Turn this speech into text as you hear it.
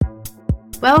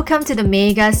Welcome to the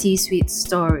Mega C-Suite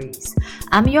Stories.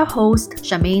 I'm your host,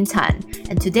 Charmaine Tan,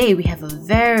 and today we have a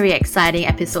very exciting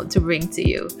episode to bring to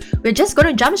you. We're just going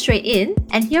to jump straight in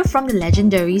and hear from the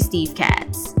legendary Steve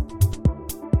Katz.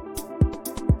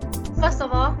 First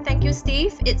of all, thank you,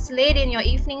 Steve. It's late in your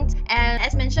evening, and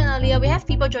as mentioned earlier, we have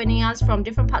people joining us from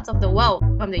different parts of the world,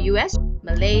 from the US,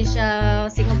 Malaysia,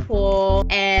 Singapore,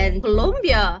 and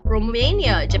Colombia,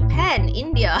 Romania, Japan,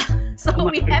 India. So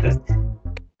we have...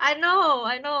 I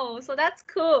know. So that's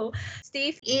cool.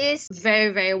 Steve is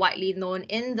very, very widely known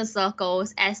in the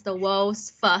circles as the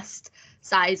world's first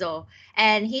CISO.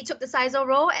 And he took the CISO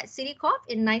role at Citicorp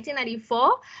in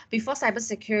 1994, before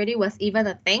cybersecurity was even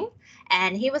a thing.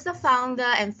 And he was the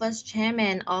founder and first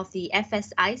chairman of the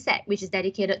FSISEC, which is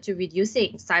dedicated to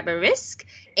reducing cyber risk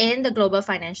in the global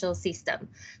financial system.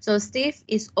 So Steve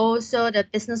is also the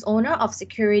business owner of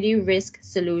Security Risk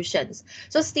Solutions.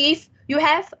 So Steve, you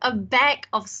have a bag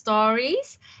of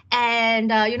stories,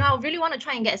 and I really want to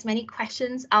try and get as many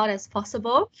questions out as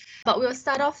possible. But we'll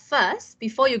start off first,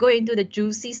 before you go into the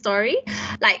juicy story.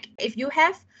 Like, if you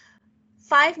have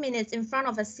 5 minutes in front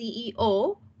of a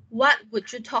CEO, what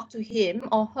would you talk to him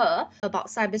or her about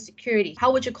cybersecurity?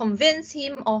 How would you convince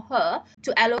him or her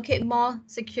to allocate more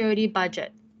security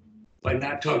budget? By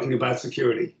not talking about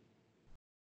security.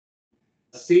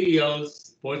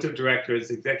 CEOs, boards of directors,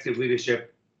 executive leadership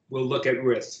will look at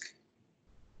risk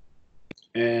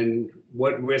and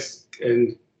what risk,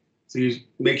 and so you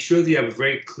make sure that you have a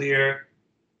very clear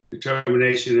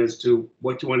determination as to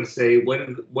what you want to say, what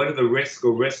are the risks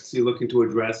or risks you're looking to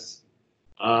address.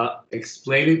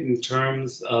 Explain it in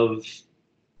terms of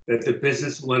that the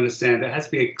business will understand. There has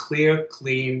to be a clear,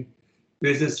 clean,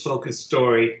 business-focused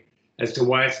story as to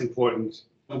why it's important,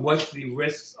 and what the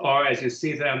risks are as you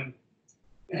see them,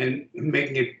 and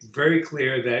making it very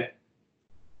clear that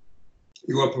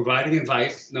you are providing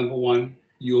advice, number one.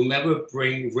 You will never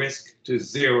bring risk to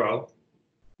zero,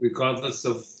 regardless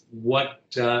of what,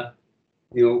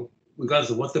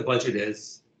 regardless of what the budget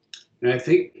is. And I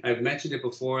think I've mentioned it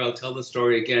before, I'll tell the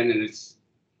story again, and it's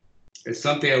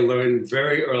something I learned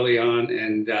very early on,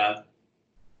 and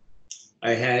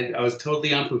I was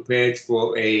totally unprepared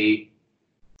for a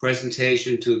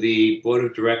presentation to the board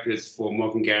of directors for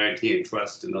Morgan Guarantee and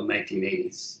Trust in the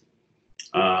 1980s.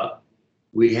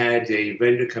 We had a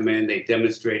vendor come in, they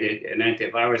demonstrated an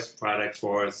antivirus product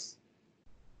for us.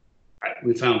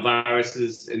 We found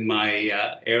viruses in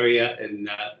my area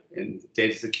in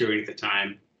data security at the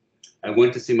time. I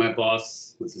went to see my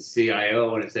boss, who was the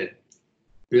CIO, and I said,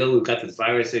 Bill, we've got this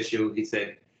virus issue. He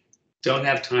said, don't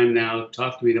have time now,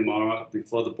 talk to me tomorrow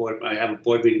before the board, I have a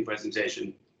board meeting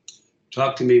presentation.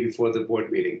 Talk to me before the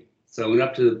board meeting. So I went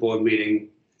up to the board meeting,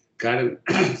 got him,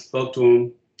 spoke to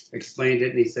him, explained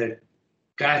it, and he said,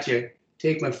 gotcha,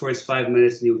 take my first 5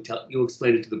 minutes and you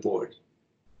explain it to the board.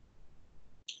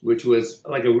 Which was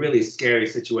like a really scary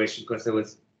situation because I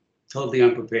was totally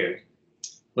unprepared.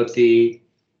 But the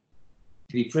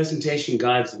presentation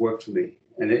guides worked for me.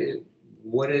 And I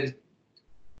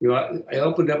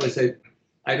opened up and said,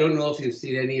 I don't know if you've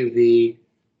seen any of the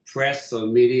press or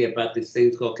media about these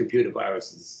things called computer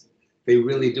viruses. They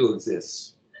really do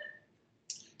exist.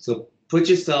 So put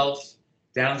yourself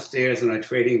downstairs in our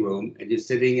trading room, and you're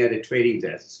sitting at a trading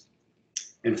desk,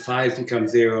 and 5s become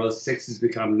 0s, 6s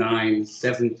become 9s,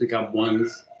 7s become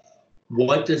 1s.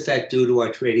 What does that do to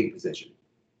our trading position?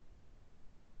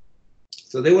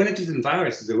 So they weren't interested in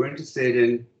viruses. They were interested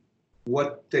in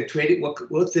what this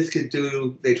could do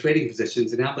to their trading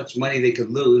positions and how much money they could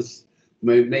lose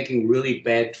by making really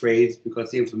bad trades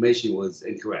because the information was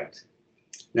incorrect.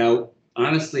 Now,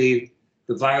 honestly,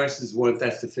 the viruses weren't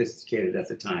that sophisticated at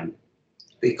the time.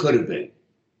 They could have been.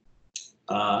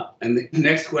 And the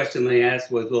next question they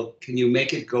asked was, well, can you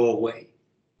make it go away?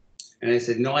 And I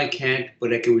said, no, I can't,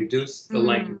 but I can reduce the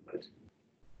likelihood.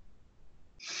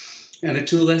 And the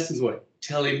two lessons were,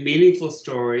 tell a meaningful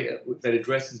story that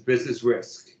addresses business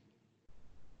risk,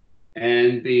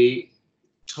 and be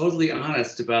totally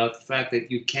honest about the fact that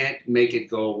you can't make it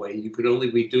go away. You could only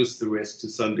reduce the risk to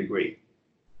some degree.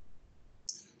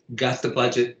 Got the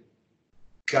budget,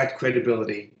 got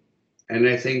credibility. And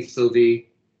I think so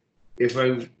if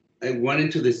I run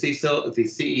into the CISO, the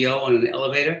CEO on an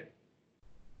elevator,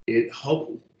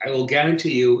 I will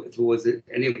guarantee you, if it was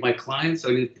any of my clients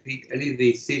or any of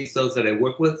the CISOs that I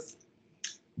work with,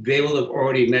 they will have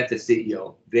already met the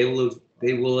CEO. They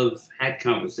will have had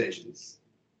conversations.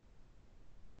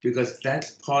 Because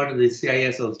that's part of the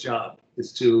CISO's job,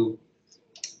 is to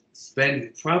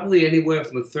spend probably anywhere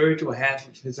from a third to a half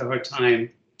of his or her time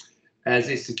as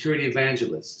a security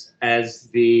evangelist, as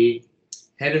the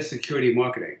head of security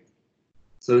marketing,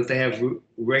 so that they have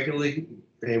regularly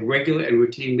They have regular and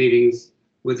routine meetings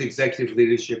with executive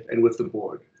leadership and with the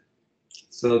board.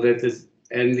 So that this,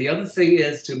 and the other thing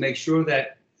is to make sure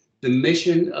that the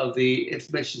mission of the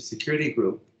Information Security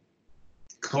Group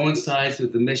coincides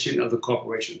with the mission of the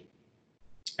corporation,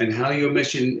 and how your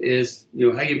mission is,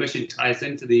 how your mission ties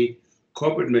into the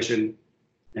corporate mission,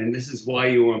 and this is why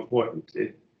you are important.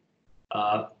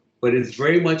 But it's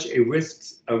very much a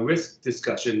risk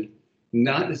discussion,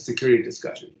 not a security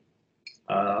discussion.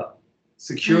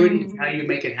 Security is how you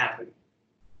make it happen.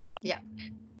 Yeah.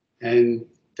 And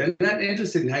they're not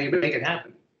interested in how you make it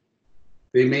happen.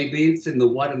 They may be interested in the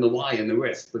what and the why and the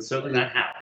risk, but certainly not how.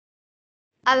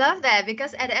 I love that,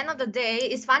 because at the end of the day,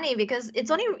 it's funny because it's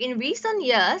only in recent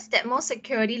years that most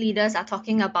security leaders are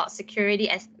talking about security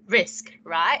as risk,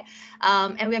 right?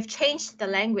 And we have changed the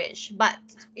language. But,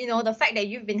 the fact that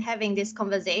you've been having this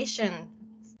conversation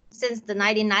since the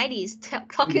 1990s,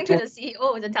 talking to the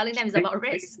CEOs and telling them it's about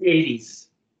risk. 1980s.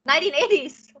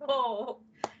 1980s. Oh,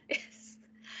 yes.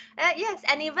 Yes,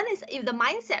 and even if the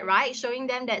mindset, right, showing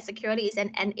them that security is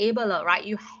an enabler, right?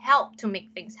 You help to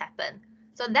make things happen.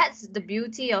 So that's the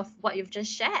beauty of what you've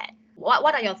just shared.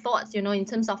 What are your thoughts, in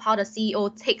terms of how the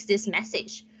CEO takes this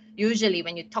message, usually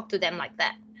when you talk to them like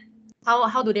that?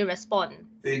 How do they respond?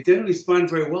 They didn't respond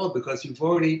very well because you've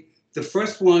already, the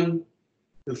first one,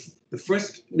 the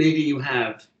first meeting you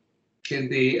have can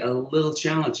be a little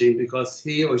challenging because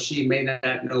he or she may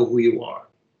not know who you are.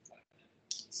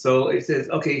 So it says,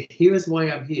 okay, here's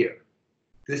why I'm here.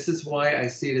 This is why I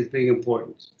see it as being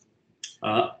important.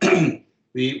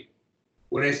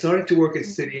 When I started to work at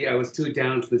Citi, I was too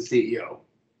down to the CEO.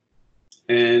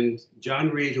 And John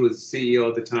Reed, who was the CEO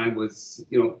at the time, was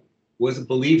a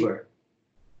believer.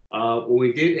 When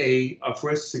we did our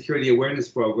first security awareness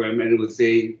program, and it was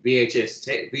a VHS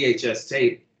tape,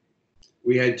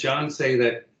 we had John say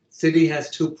that Citi has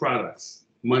two products,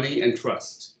 money and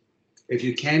trust. If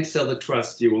you can't sell the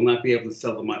trust, you will not be able to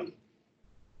sell the money.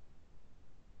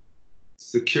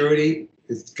 Security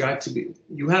has got to be,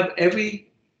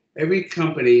 every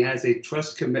company has a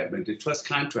trust commitment, a trust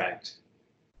contract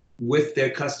with their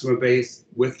customer base,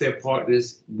 with their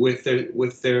partners, with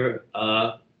their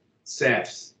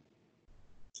staffs.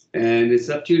 And it's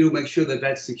up to you to make sure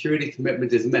that security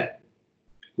commitment is met.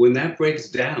 When that breaks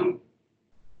down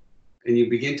and you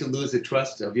begin to lose the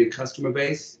trust of your customer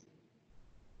base,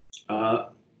 there are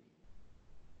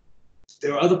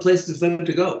other places for them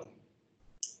to go.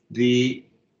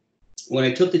 When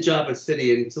I took the job at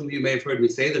Citi, and some of you may have heard me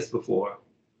say this before,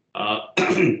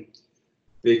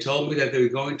 they told me that they were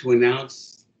going to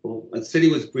announce, Citi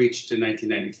was breached in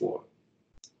 1994.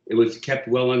 It was kept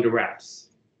well under wraps.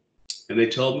 And they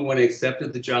told me when I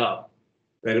accepted the job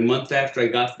that a month after I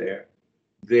got there,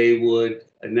 they would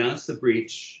announce the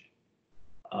breach.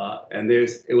 And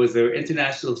it was their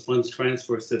international funds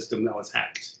transfer system that was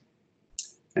hacked.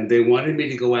 And they wanted me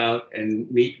to go out and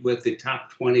meet with the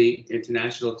top 20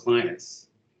 international clients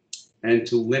and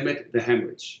to limit the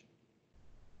hemorrhage.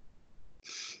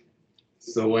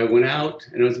 So I went out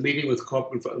and I was meeting with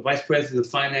corporate vice presidents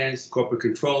of finance, corporate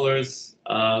controllers.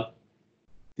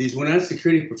 These were not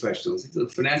security professionals, these were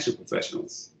financial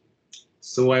professionals.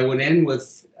 So I went in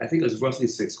with, I think it was roughly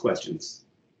 6 questions.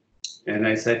 And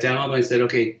I sat down and I said,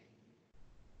 okay,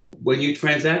 when you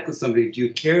transact with somebody, do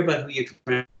you care about who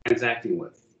you're transacting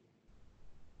with?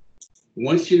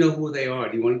 Once you know who they are,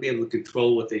 do you want to be able to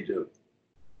control what they do?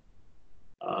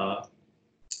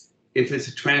 If it's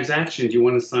a transaction, do you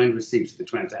want to sign receipts for the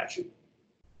transaction?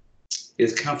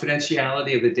 Is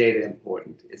confidentiality of the data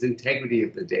important? Is integrity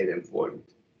of the data important?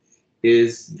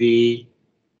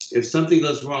 If something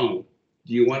goes wrong,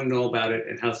 do you want to know about it,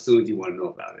 and how soon do you want to know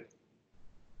about it?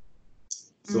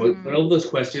 So I put all those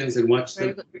questions and watched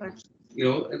them,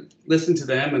 and listen to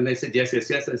them, and they said yes, yes,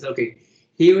 yes. I said, okay,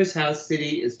 here is how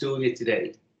Citi is doing it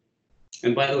today.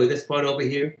 And by the way, this part over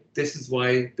here, this is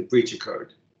why the breach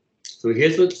occurred. So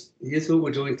here's what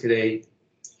we're doing today.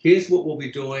 Here's what we'll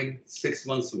be doing 6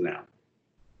 months from now.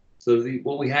 So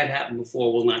what we had happen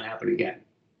before will not happen again.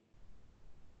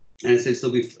 And I said,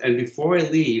 and before I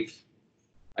leave,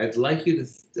 I'd like you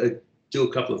to do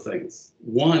a couple of things.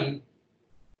 One,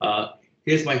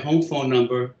 here's my home phone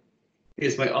number.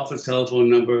 Here's my office telephone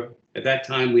number. At that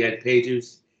time, we had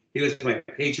pagers. Here's my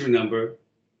pager number.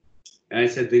 And I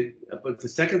said, but the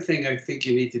second thing I think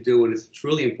you need to do, and it's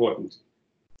truly important,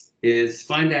 is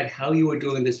find out how you are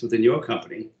doing this within your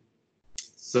company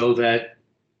so that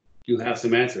you have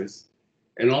some answers.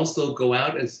 And also go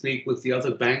out and speak with the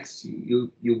other banks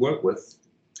you work with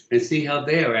and see how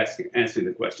they are answering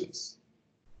the questions,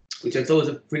 which I thought was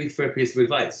a pretty fair piece of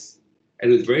advice.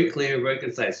 And it was very clear, very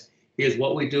concise. Here's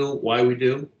what we do, why we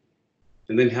do.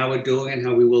 and then how we're doing and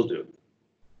how we will do.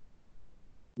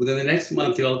 Within the next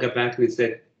month, they all got back to me and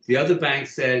said, the other bank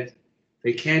said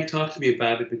they can't talk to me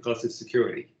about it because it's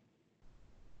security.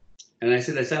 And I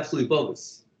said, that's absolutely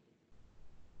bogus.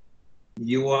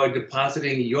 You are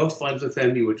depositing your funds with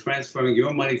them. You are transferring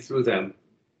your money through them.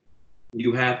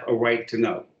 You have a right to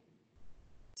know.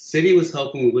 Citi was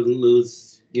hoping we wouldn't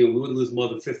lose, we wouldn't lose more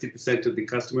than 50% of the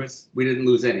customers. We didn't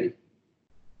lose any.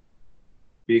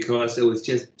 Because it was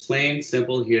just plain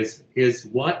simple. Here's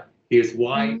what, here's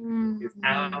why, here's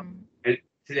how, and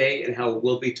today and how it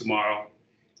will be tomorrow.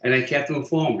 And I kept them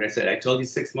informed. I said, I told you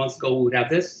 6 months ago we would have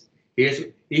this. Here's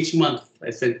each month I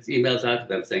sent emails out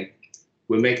to them saying,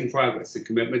 we're making progress. The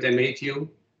commitment I made to you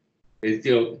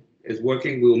is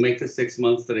working. We will make the 6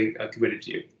 months that I committed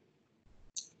to you.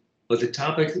 But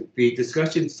the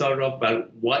discussion started off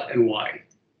about what and why.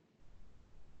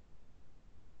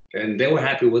 And they were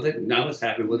happy with it, and I was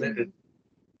happy with it.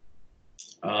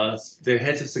 Their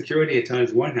heads of security at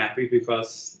times weren't happy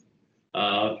because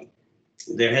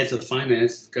their heads of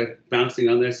finance got bouncing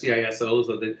on their CISOs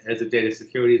or the heads of data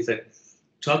security and said,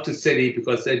 talk to Citi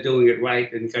because they're doing it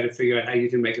right and got to figure out how you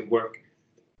can make it work.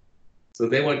 So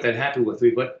they weren't that happy with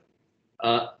me, but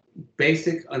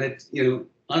basic,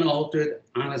 unaltered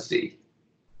honesty,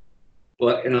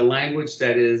 but in a language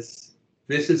that is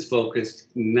business focused,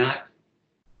 not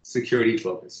security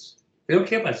focused. They don't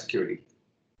care about security,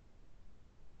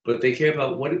 but they care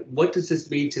about what does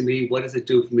this mean to me? What does it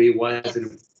do for me? Why is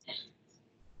it?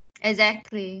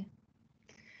 Exactly.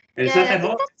 And it's not that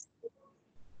hard.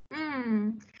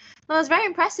 No, it's very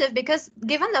impressive because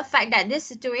given the fact that this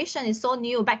situation is so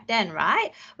new back then,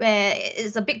 right? Where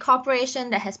it's a big corporation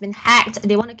that has been hacked,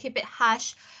 they want to keep it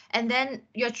hush, and then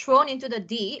you're thrown into the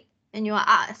deep and you are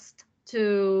asked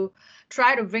to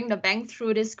try to bring the bank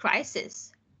through this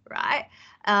crisis, right?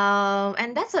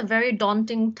 And that's a very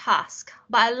daunting task.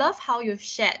 But I love how you've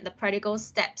shared the practical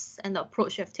steps and the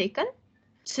approach you've taken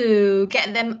to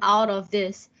get them out of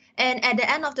this. And at the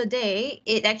end of the day,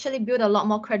 it actually built a lot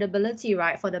more credibility,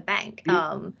 right, for the bank,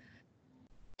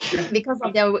 because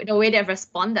of the way they've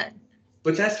responded.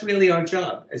 But that's really our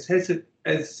job as heads of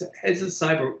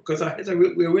cyber, because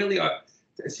we really are,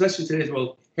 especially in today's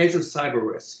world, heads of cyber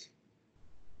risk.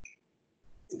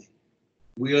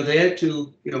 We are there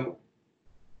to,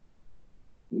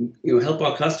 help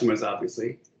our customers,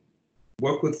 obviously,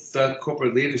 work with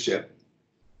corporate leadership.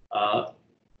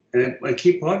 And a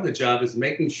key part of the job is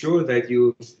making sure that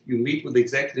you meet with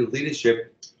executive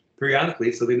leadership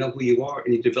periodically so they know who you are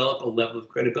and you develop a level of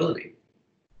credibility.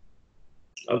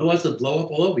 Otherwise, they'll blow up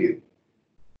all over you.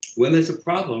 When there's a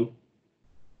problem,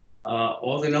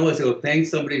 all they know is they were paying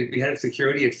somebody to be head of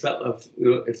security. It fell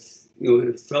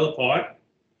apart.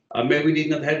 Maybe we need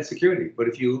another head of security. But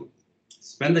if you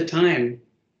spend the time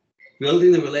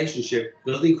building the relationship,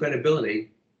 building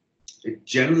credibility, it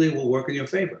generally will work in your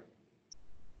favor.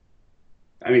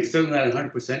 I mean, certainly not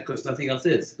 100% because nothing else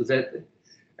is.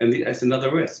 That's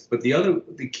another risk. But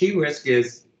the key risk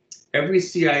is every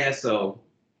CISO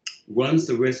runs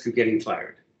the risk of getting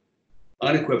fired,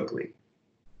 unequivocally.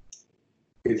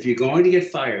 If you're going to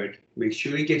get fired, make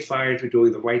sure you get fired for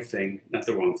doing the right thing, not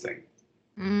the wrong thing.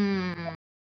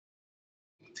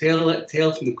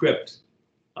 Tale from the crypt.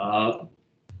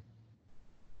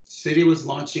 Citi was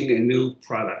launching a new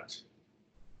product.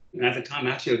 And at the time,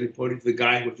 actually, I was reporting to the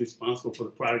guy who was responsible for the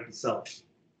product itself.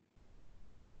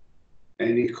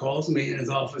 And he calls me in his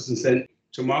office and said,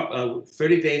 tomorrow,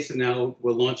 30 days from now,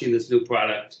 we're launching this new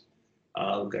product.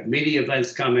 We've got media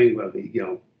events coming, we'll be,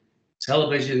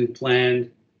 television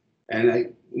planned, and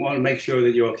I want to make sure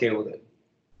that you're okay with it.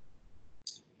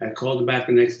 I called him back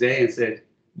the next day and said,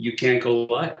 you can't go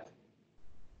live.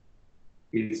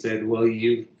 He said, well,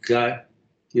 you've got,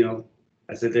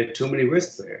 I said, there are too many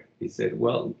risks there. He said,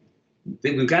 well,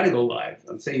 we've got to go live.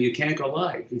 I'm saying you can't go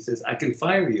live. He says, I can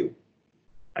fire you.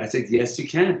 I said, yes, you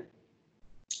can.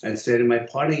 I said, in my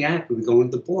parting act, we go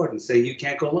into the board and say, you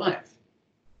can't go live.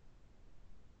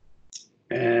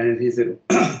 And he said,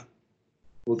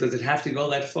 well, does it have to go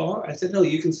that far? I said, no,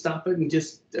 you can stop it and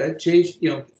just change,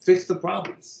 fix the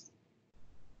problems.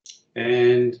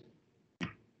 And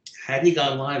had he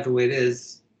gone live the way it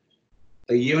is,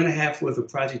 a year and a half worth of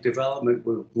project development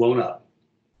would have blown up.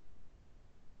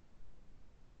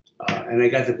 And I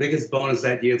got the biggest bonus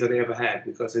that year that I ever had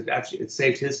because it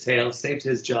saved his tail, saved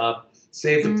his job,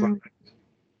 saved the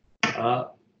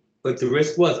product. But the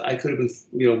risk was I could have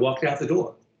been, walked out the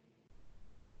door.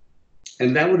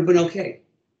 And that would have been okay.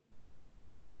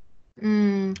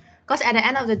 Because at the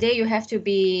end of the day, you have to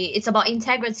it's about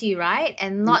integrity, right?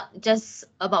 And not just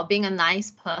about being a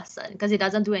nice person, because it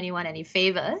doesn't do anyone any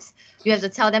favors. You have to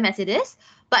tell them as it is.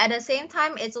 But at the same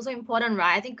time, it's also important,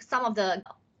 right? I think some of the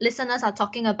listeners are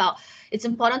talking about it's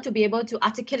important to be able to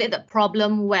articulate the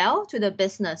problem well to the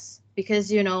business because,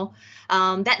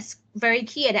 that's very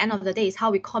key at the end of the day is how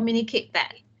we communicate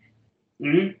that.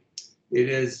 Mm-hmm. It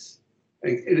is,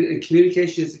 and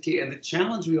communication is the key. And the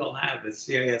challenge we all have as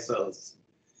CISOs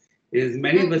is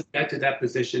many of us got to that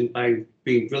position by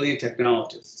being brilliant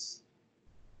technologists.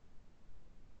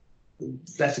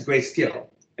 That's a great skill.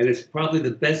 And it's probably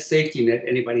the best safety net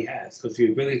anybody has. Because if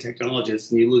you're a brilliant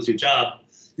technologist and you lose your job,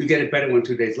 you get a better one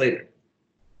 2 days later.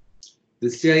 The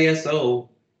CISO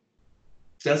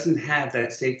doesn't have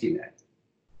that safety net.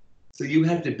 So you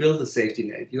have to build a safety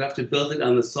net. You have to build it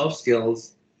on the soft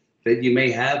skills that you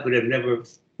may have but have never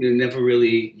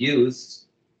really used,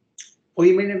 or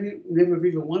you may never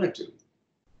even wanted to.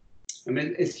 I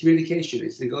mean, it's communication,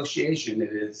 it's negotiation,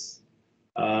 it is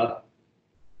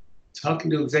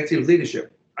talking to executive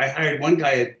leadership. I hired one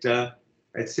guy at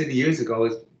Citi years ago,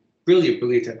 as brilliant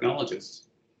technologist.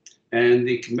 And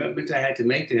the commitment I had to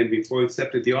make to him before he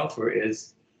accepted the offer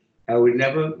is I would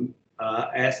never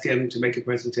ask him to make a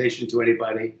presentation to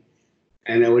anybody,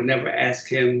 and I would never ask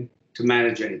him to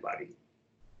manage anybody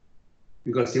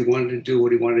because he wanted to do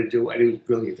what he wanted to do, and he was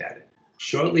brilliant at it.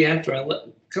 Shortly after I left,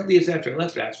 a couple of years after I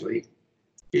left, actually,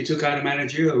 he took on a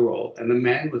managerial role, and the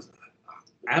man was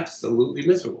absolutely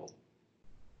miserable.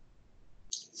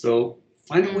 So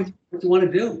find out what you want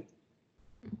to do.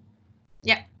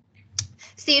 Yeah.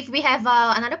 Steve, we have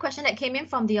another question that came in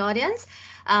from the audience,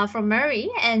 from Murray,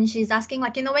 and she's asking,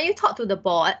 when you talk to the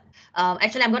board,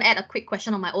 actually, I'm going to add a quick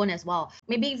question on my own as well.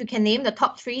 Maybe if you can name the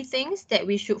top 3 things that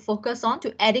we should focus on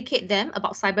to educate them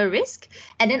about cyber risk.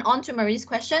 And then on to Marie's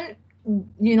question, do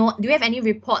you have any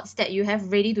reports that you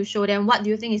have ready to show them? What do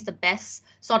you think is the best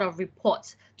sort of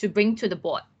report to bring to the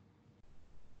board?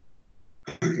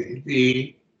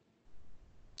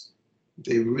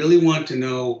 They really want to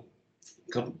know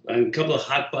a couple of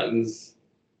hot buttons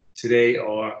today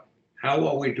are, how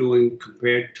are we doing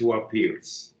compared to our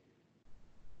peers?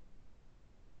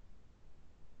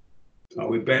 Are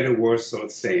we better, worse, or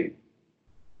the same?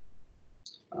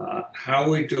 How are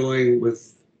we doing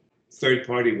with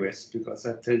third-party risk? Because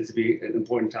that tends to be an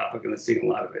important topic, and I've seen a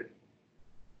lot of it.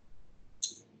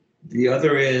 The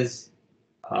other is,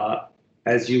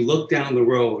 as you look down the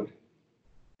road,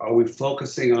 are we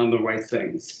focusing on the right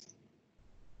things?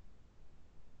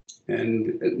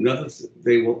 And another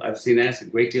thing I've seen asked a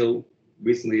great deal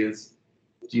recently is,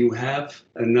 do you have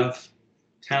enough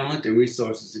talent and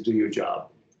resources to do your job?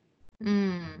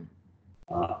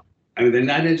 I mean, they're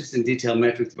not interested in detailed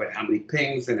metrics about how many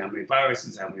pings and how many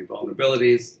viruses, how many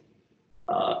vulnerabilities.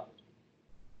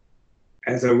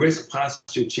 As our risk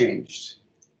posture changed,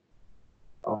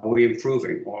 are we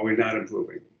improving or are we not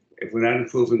improving? If we're not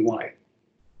improving, why?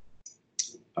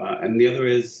 And the other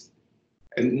is,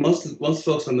 and most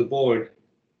folks on the board,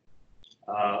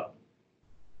 are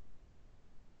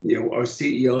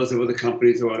CEOs of other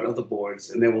companies or on other boards,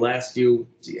 and they will ask you,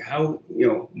 how,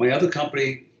 my other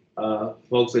company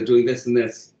folks are doing this and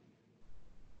this.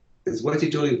 Is what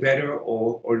you're doing better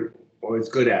or as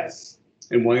good as?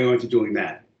 And why aren't you doing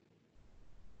that?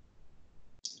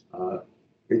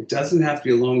 It doesn't have to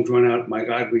be a long drawn out, my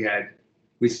God,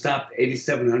 we stopped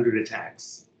 8,700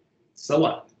 attacks. So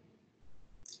what?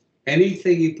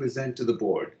 Anything you present to the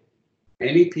board,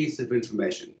 any piece of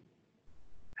information,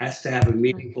 has to have a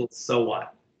meaningful so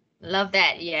what. Love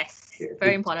that, yes.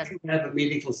 Very important. If you have a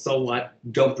meaningful so what,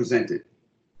 don't present it.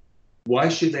 Why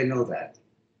should they know that?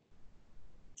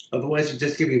 Otherwise, you're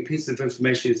just giving a piece of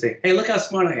information and say, hey, look how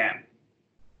smart I am.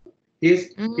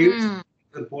 Here's what's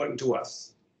important to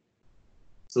us.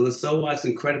 So the so what's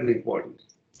incredibly important.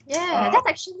 Yeah, that's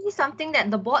actually something that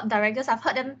the board directors, I've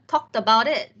heard them talked about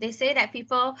it. They say that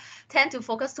people tend to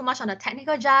focus too much on the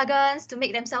technical jargons to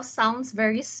make themselves sound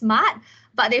very smart,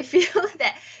 but they feel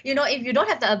that, if you don't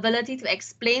have the ability to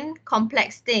explain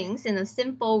complex things in a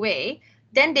simple way,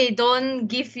 then they're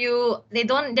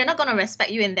not going to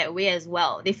respect you in that way as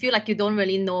well. They feel like you don't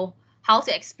really know how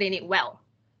to explain it well.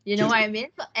 You know what I mean?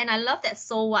 And I love that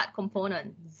so what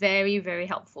component. Very, very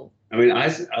helpful. I mean,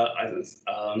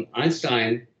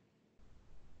 Einstein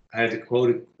had a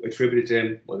quote attributed to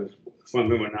him, whether it's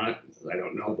from him or not, I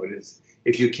don't know, but it's,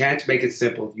 if you can't make it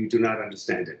simple, you do not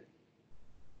understand it.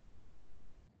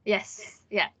 Yes,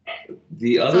 yeah.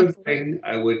 The other thing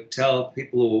I would tell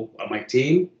people who on my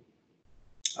team,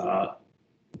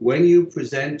 when you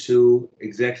present to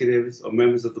executives or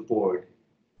members of the board,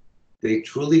 they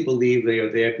truly believe they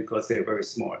are there because they're very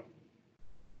smart.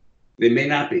 They may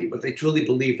not be, but they truly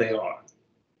believe they are.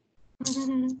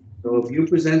 So if you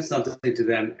present something to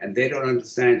them and they don't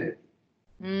understand it,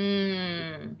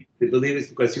 Mm. They believe it's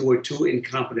because you were too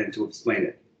incompetent to explain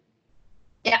it.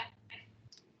 Yeah.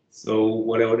 So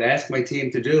what I would ask my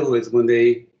team to do is when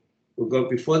they will go,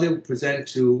 before they present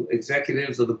to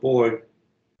executives of the board,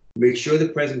 make sure the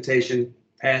presentation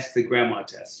passed the grammar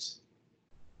test.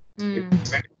 If the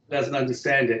executive doesn't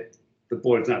understand it, the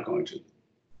board's not going to.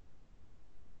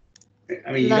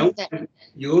 I mean, you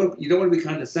don't want to be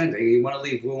condescending. You want to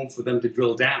leave room for them to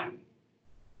drill down,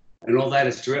 and all that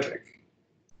is terrific.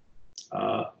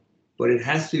 But it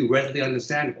has to be readily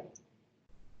understandable.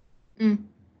 And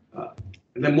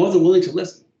they're more than willing to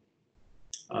listen.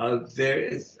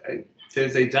 There's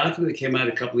a document that came out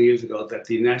a couple of years ago that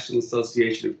the National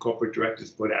Association of Corporate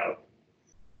Directors put out.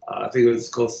 I think it's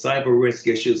called Cyber Risk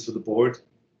Issues for the Board.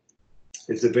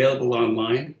 It's available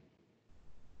online.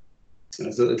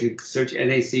 So if you search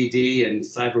NACD and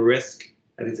cyber risk,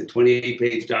 I think it's a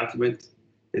 28-page document.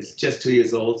 It's just 2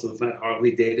 years old, so it's not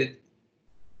horribly dated.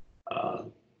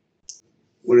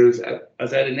 When I was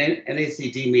at an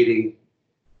NACD meeting,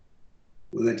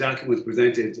 when the document was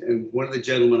presented, and one of the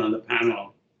gentlemen on the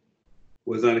panel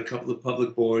was on a couple of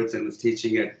public boards and was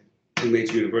teaching at two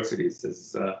major universities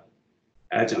as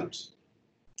adjunct.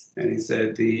 And he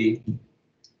said the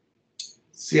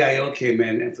CIO came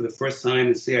in, and for the first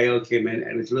time, the CIO came in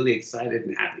and was really excited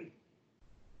and happy.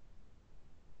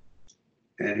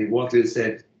 And he walked in and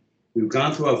said, "We've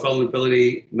gone through our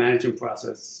vulnerability management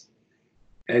process,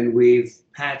 and we've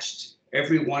patched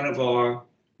every one of our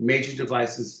major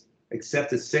devices except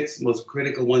the 6 most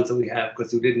critical ones that we have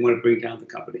because we didn't want to bring down the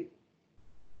company."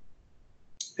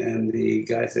 And the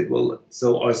guy said, "Well,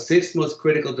 so our 6 most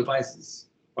critical devices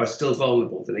are still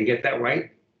vulnerable. Did I get that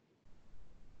right?"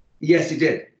 "Yes, you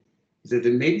did." He said,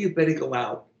 "Then maybe you better go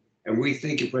out and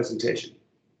rethink your presentation.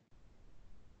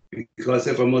 Because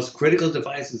if our most critical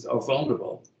devices are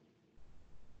vulnerable,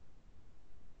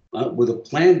 with a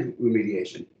planned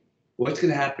remediation, what's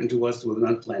going to happen to us with an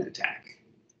unplanned attack?"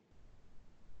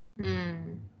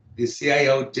 The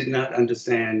CIO did not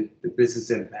understand the business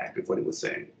impact of what he was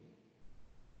saying.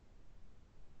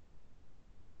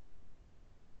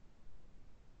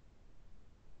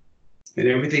 And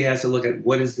everything has to look at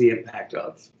what is the impact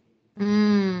of.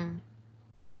 Yeah.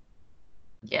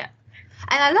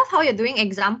 And I love how you're doing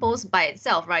examples by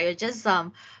itself, right? You're just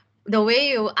the way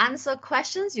you answer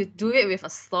questions, you do it with a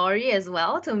story as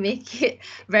well to make it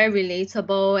very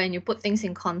relatable, and you put things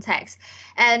in context.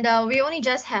 And we only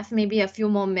just have maybe a few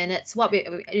more minutes.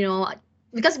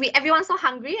 Because everyone's so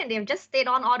hungry and they've just stayed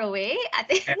on all the way. I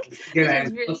think I'm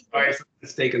really sorry for the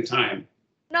mistake in time.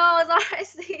 No, it's alright,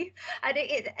 Steve. I think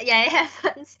it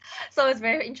happens. So it's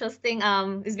very interesting.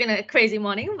 It's been a crazy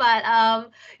morning, but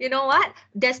you know what?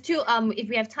 There's two. If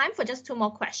we have time for just 2 more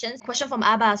questions. Question from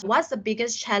Abbas: what's the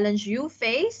biggest challenge you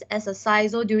face as a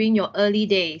CISO during your early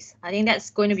days? I think that's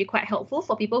going to be quite helpful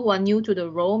for people who are new to the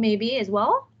role, maybe as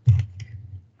well.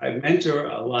 I mentor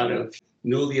a lot of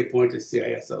newly appointed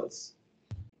CISOs,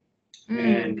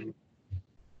 and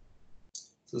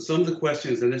so some of the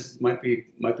questions, and this might be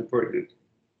pertinent.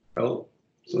 So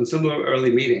in some of our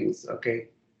early meetings, okay,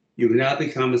 you've now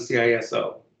become a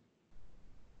CISO.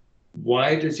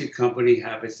 Why does your company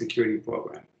have a security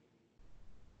program?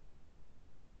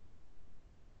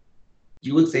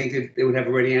 You would think that they would have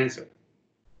a ready answer.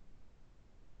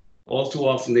 All too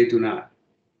often, they do not.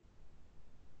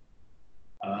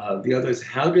 The other is,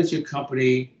 how does your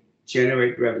company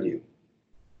generate revenue?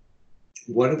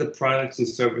 What are the products and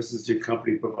services your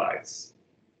company provides?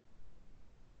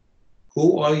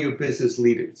 Who are your business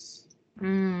leaders?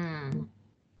 Right.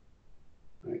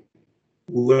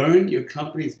 Learn your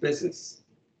company's business.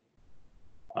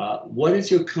 What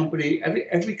is your company?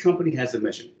 Every company has a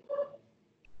mission.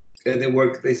 And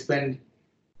they spend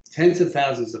tens of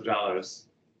thousands of dollars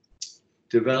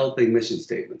developing mission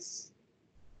statements.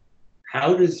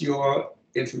 How does your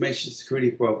information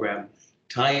security program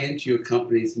tie into your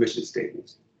company's mission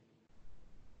statement?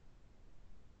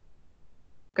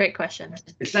 Great question.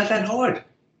 It's not that hard.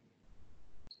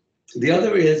 The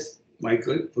other is, for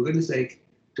goodness sake,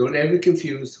 don't ever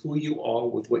confuse who you are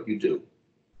with what you do.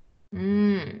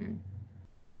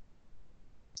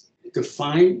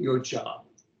 Define your job.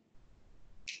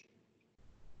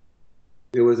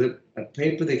 There was a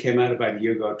paper that came out about a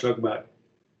year ago talking about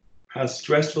how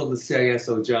stressful the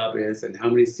CISO job is and how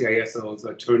many CISOs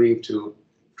are turning to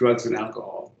drugs and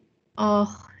alcohol.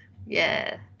 Oh,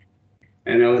 yeah.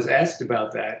 And I was asked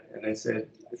about that, and I said,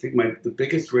 I think the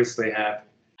biggest risk they have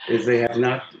is they have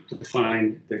not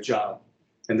defined their job,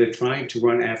 and they're trying to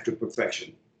run after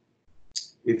perfection.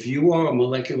 If you are a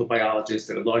molecular biologist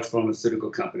at a large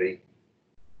pharmaceutical company,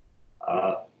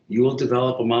 you will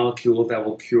develop a molecule that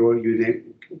will cure, you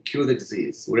cure the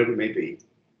disease, whatever it may be.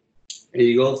 And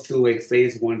you go through a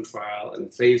phase 1 trial and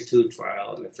a phase 2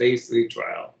 trial and a phase 3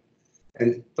 trial.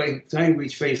 And by the time you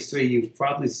reach phase 3, you've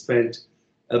probably spent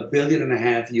 $1.5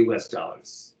 billion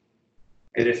US.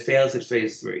 And it fails at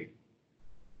phase 3.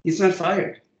 He's not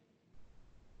fired.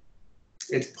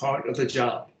 It's part of the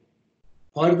job.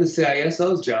 Part of the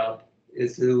CISO's job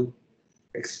is to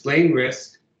explain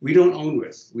risk. We don't own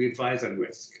risk. We advise on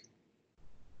risk.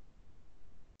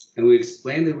 And we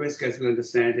explain the risk as we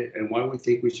understand it and why we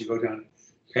think we should go down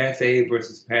path A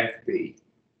versus path B.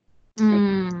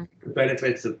 The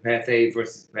benefits of path A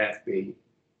versus path B.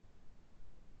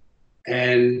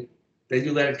 And then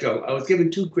you let it go. I was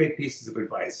given 2 great pieces of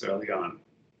advice early on.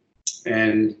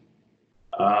 And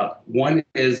one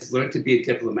is learn to be a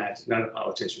diplomat, not a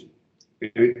politician.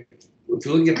 If you're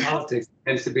looking at politics, it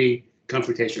tends to be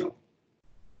confrontational.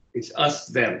 It's us,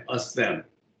 them, us, them.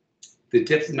 The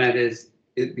diplomat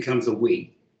it becomes a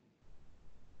we.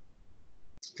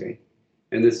 Okay.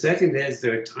 And the second is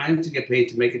there are times to get paid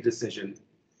to make a decision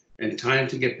and time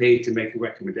to get paid to make a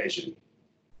recommendation.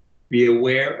 Be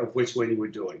aware of which one you were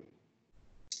doing.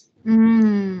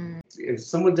 If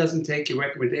someone doesn't take your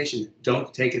recommendation,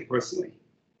 don't take it personally.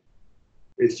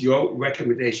 It's your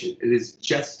recommendation. It is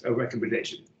just a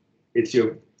recommendation. It's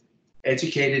your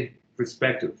educated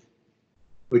perspective.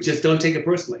 But just don't take it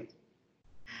personally.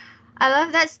 I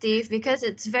love that, Steve, because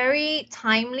it's very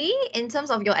timely in terms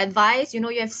of your advice. You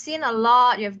have seen a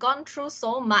lot, you've gone through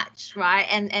so much, right?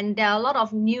 And there are a lot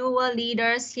of newer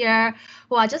leaders here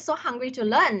who are just so hungry to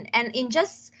learn. And in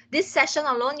just this session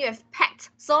alone, you have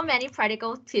packed so many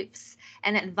practical tips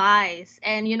and advice.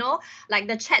 And, like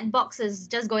the chat box is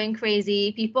just going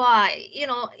crazy. People are,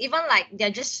 even like they're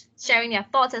just sharing their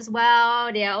thoughts as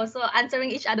well. They are also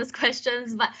answering each other's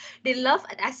questions, but they love,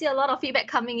 I see a lot of feedback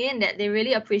coming in that they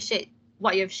really appreciate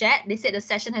what you've shared. They said the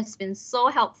session has been so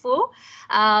helpful.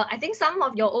 I think some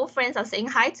of your old friends are saying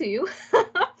hi to you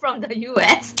from the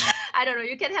US. I don't know,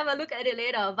 you can have a look at it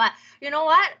later, but you know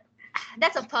what?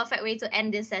 That's a perfect way to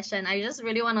end this session. I just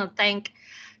really want to thank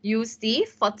you, Steve,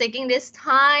 for taking this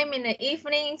time in the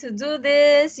evening to do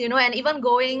this, and even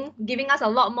giving us a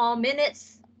lot more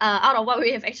minutes out of what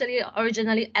we have actually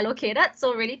originally allocated.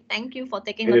 So really thank you for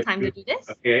taking the time to do this.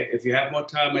 Okay, if you have more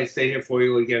time, I stay here for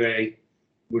you and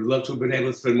would love to have been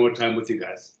able to spend more time with you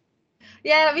guys.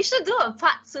 Yeah, we should do a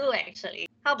part 2 actually.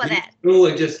 How about that?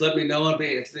 And just let me know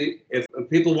if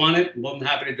people want it, I'm more than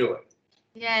happy to do it.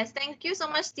 Yes, thank you so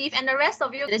much, Steve. And the rest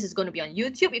of you, this is going to be on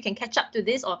YouTube. You can catch up to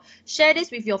this or share this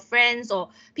with your friends or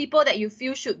people that you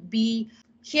feel should be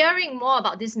hearing more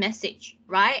about this message,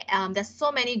 right? There's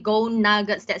so many gold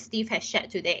nuggets that Steve has shared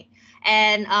today.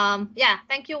 And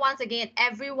thank you once again,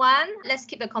 everyone. Let's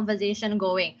keep the conversation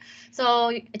going.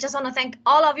 So I just want to thank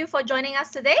all of you for joining us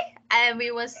today, and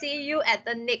we will see you at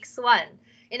the next one.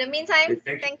 In the meantime,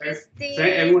 thank you, Steve.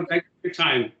 Everyone, thank you for your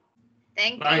time.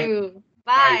 Thank Bye. you.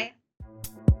 Bye.